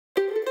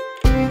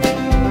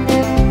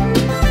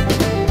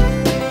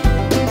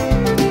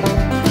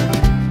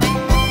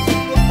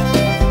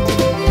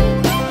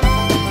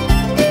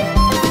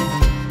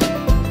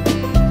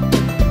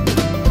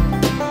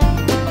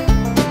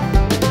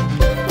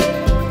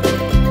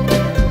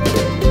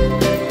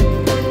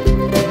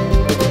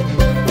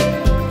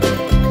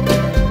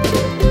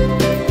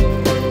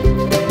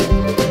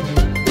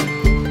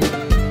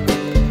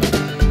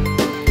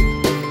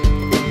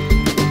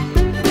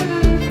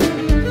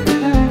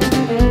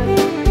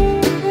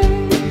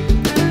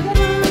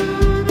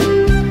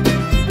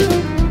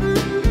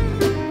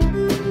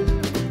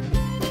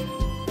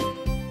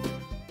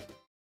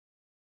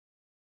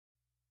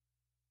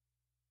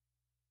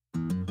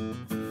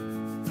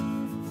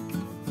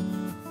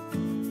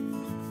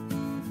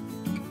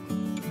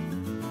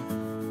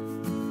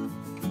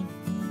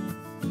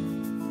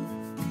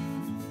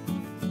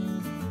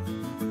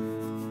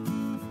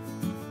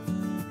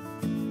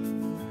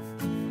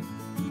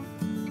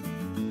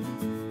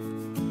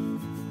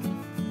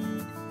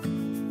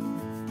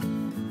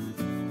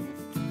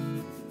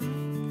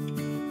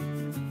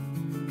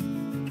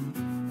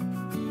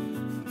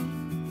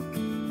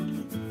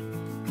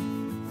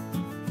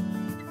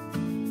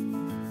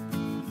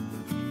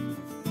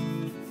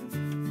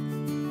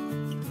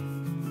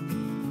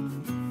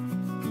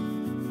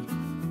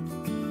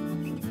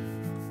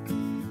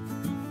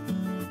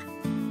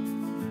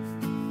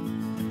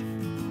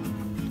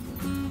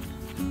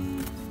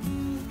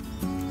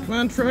Come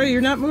on, Troy,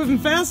 you're not moving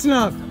fast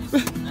enough.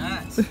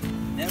 Not.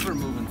 Never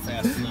moving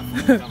fast enough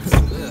when it comes to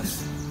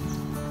this.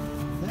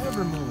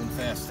 Never moving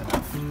fast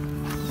enough.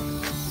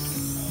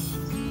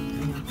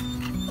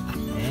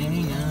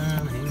 Hang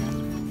on, hang on.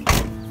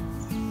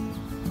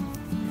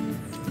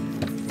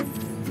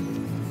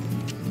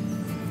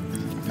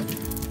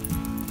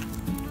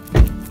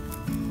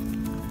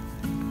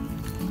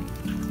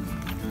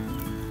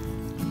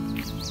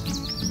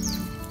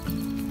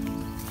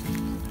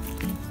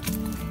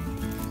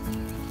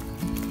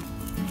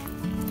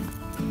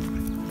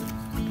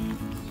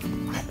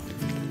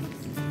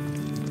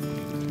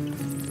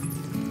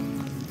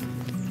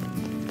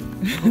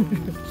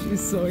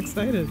 She's so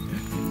excited. I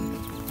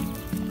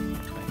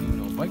didn't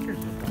know bikers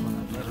were coming.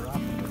 I'd let her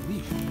off with a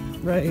leash.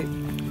 Right.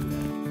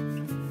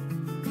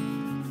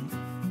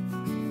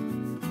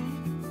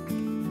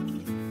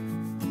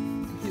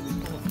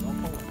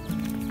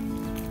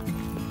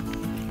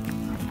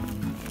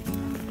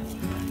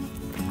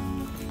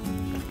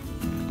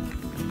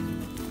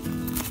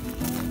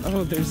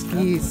 Oh, there's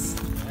geese.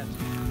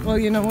 Well,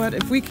 you know what?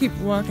 If we keep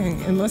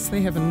walking, unless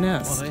they have a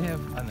nest. Well, they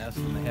have a nest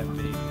and they have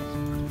babies.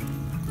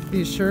 Are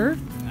you sure?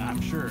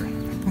 I'm sure.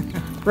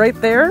 Right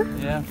there?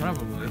 Yeah,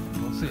 probably.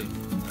 We'll see.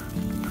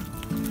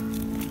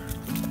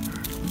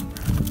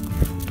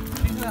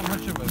 She's not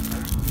much of a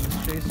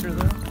chaser,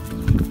 though.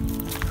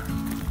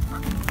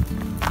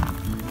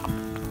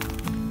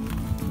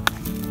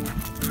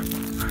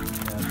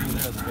 Yeah, see,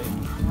 there's the baby.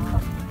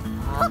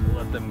 We'll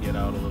let them get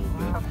out a little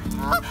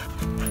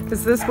bit.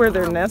 Is this where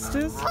their nest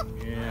is?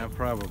 Yeah,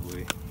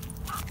 probably.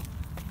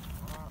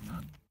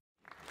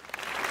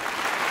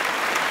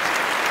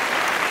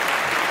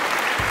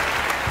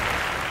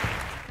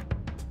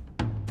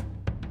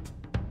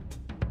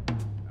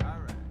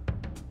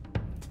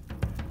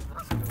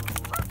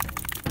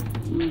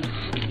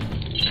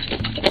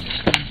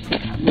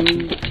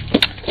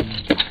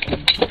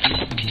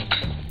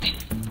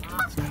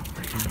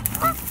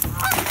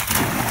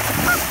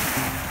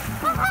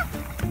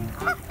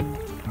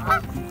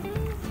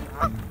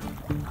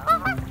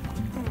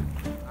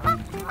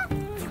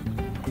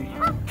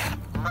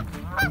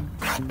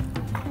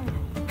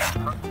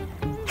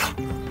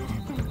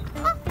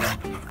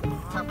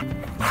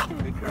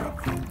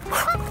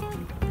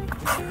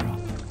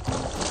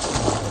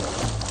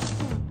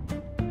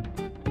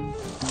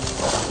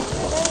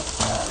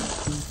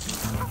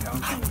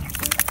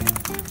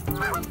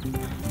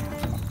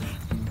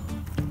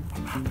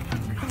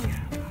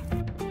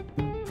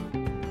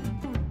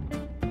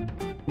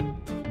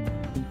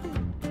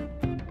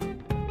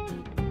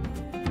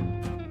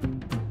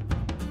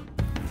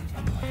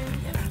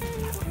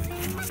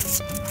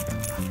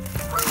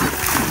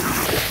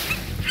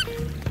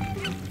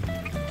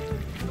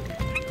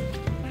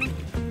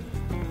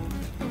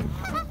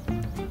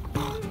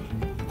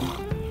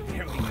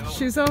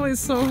 She's always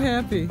so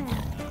happy.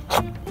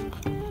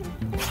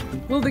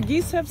 Will the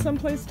geese have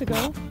someplace to go?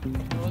 Well,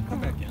 they'll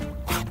come back in.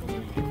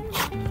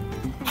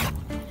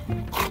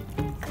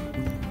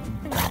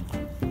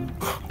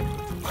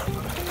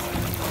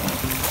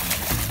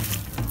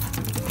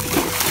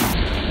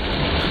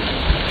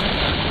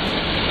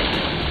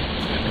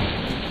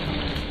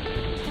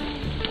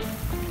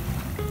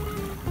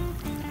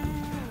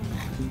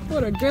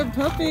 What a good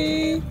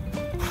puppy!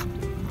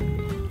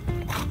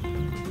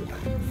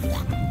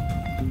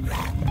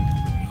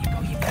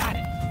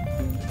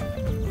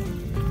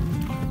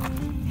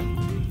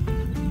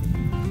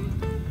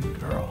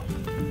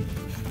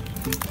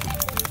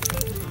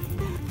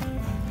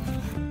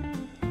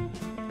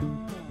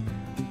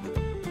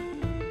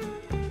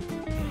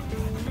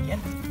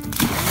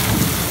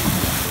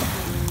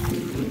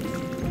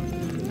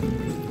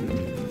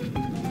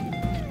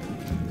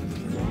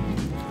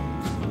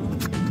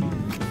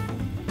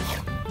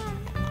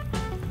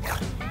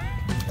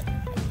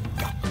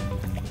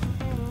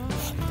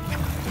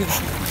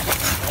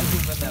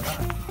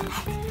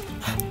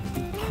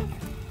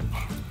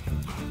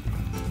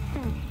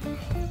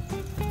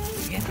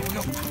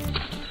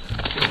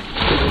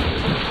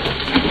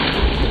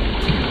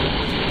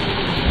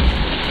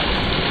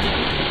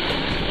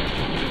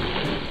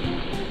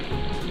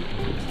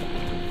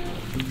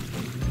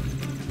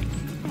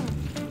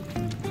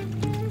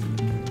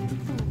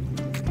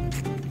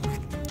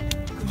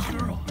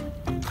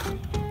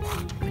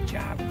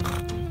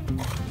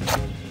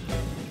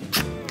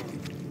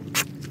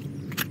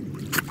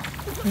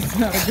 It's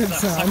not a good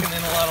sound. Sucking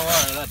in a lot of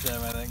water that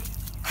time, I think.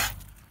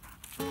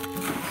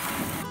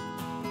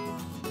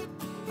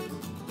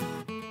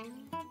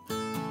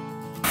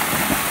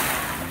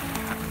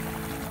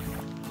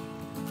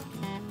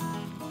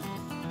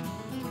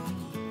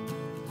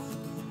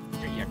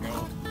 There you go.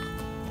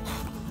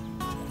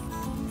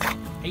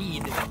 Hey, you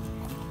did it.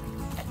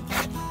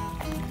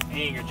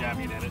 Hey, good job,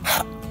 you did it.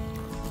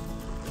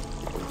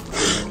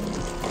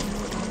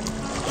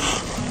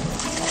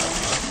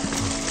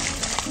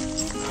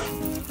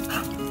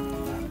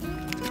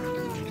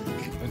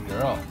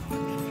 Girl.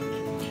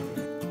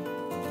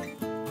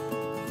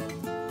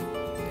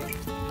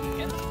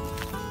 Again.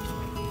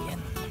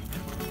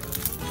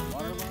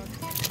 Water box.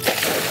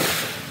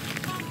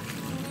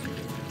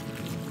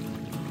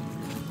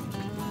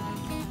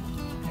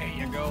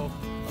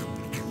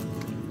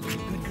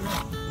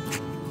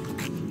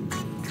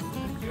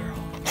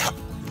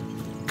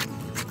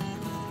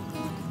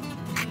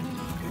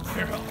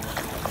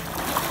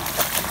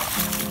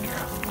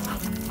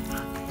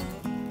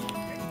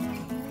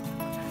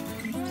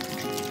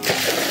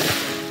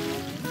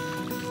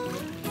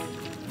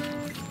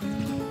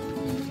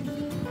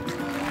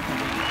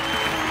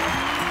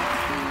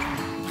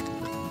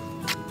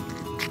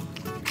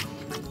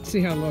 See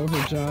how low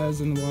her jaw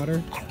is in the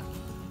water?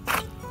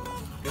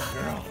 Good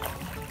girl.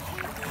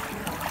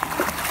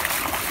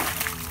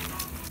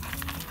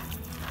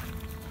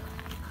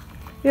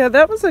 Yeah,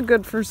 that was a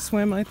good first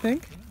swim, I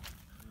think.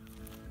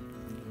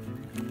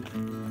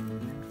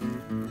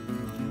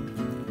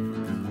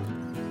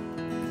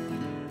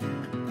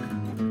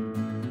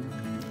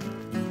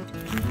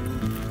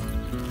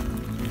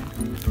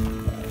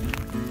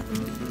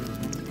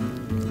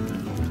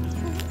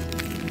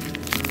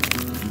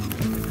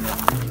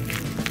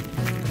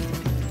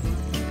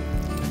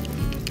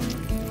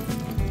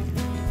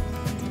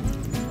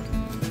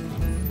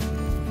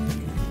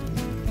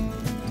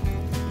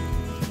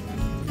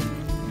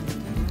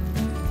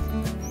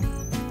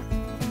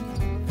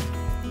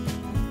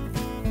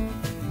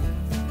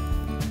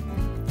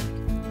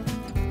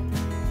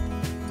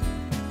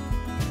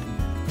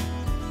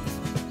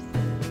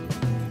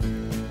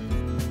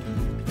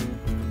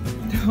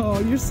 Oh,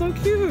 you're so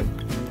cute.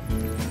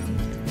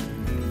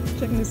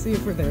 Checking to see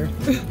if we're there.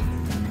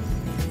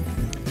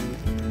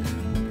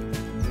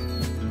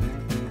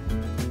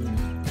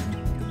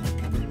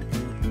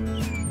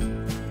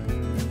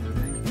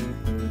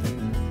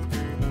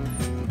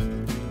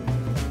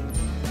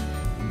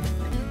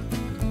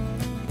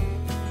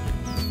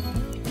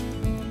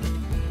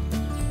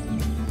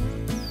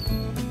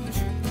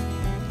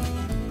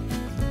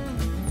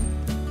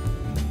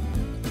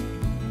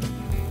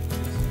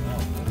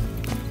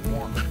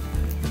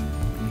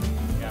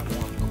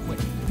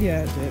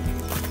 Yeah, it did.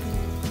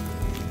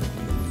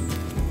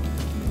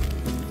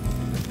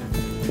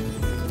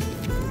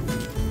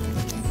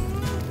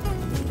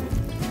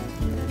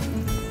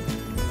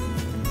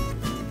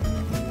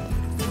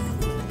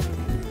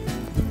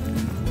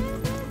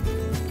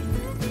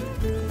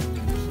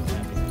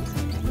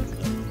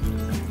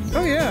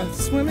 Oh yeah,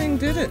 swimming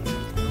did it. I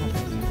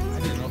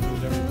didn't know if it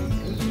was ever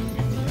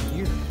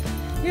here.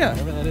 Yeah.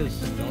 Whatever that is,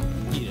 don't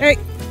eat it. Hey.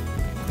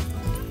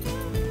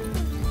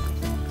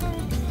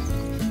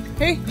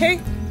 Hey, hey.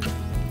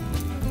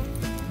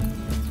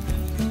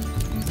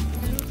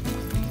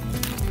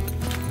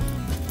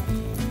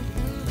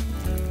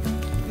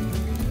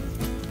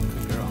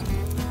 Good girl.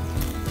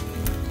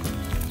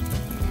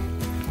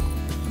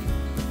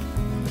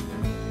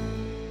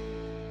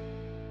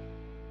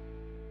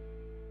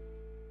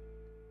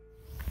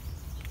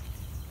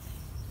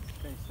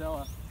 Okay,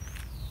 Stella.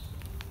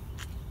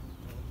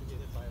 Don't get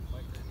hit by a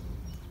biker.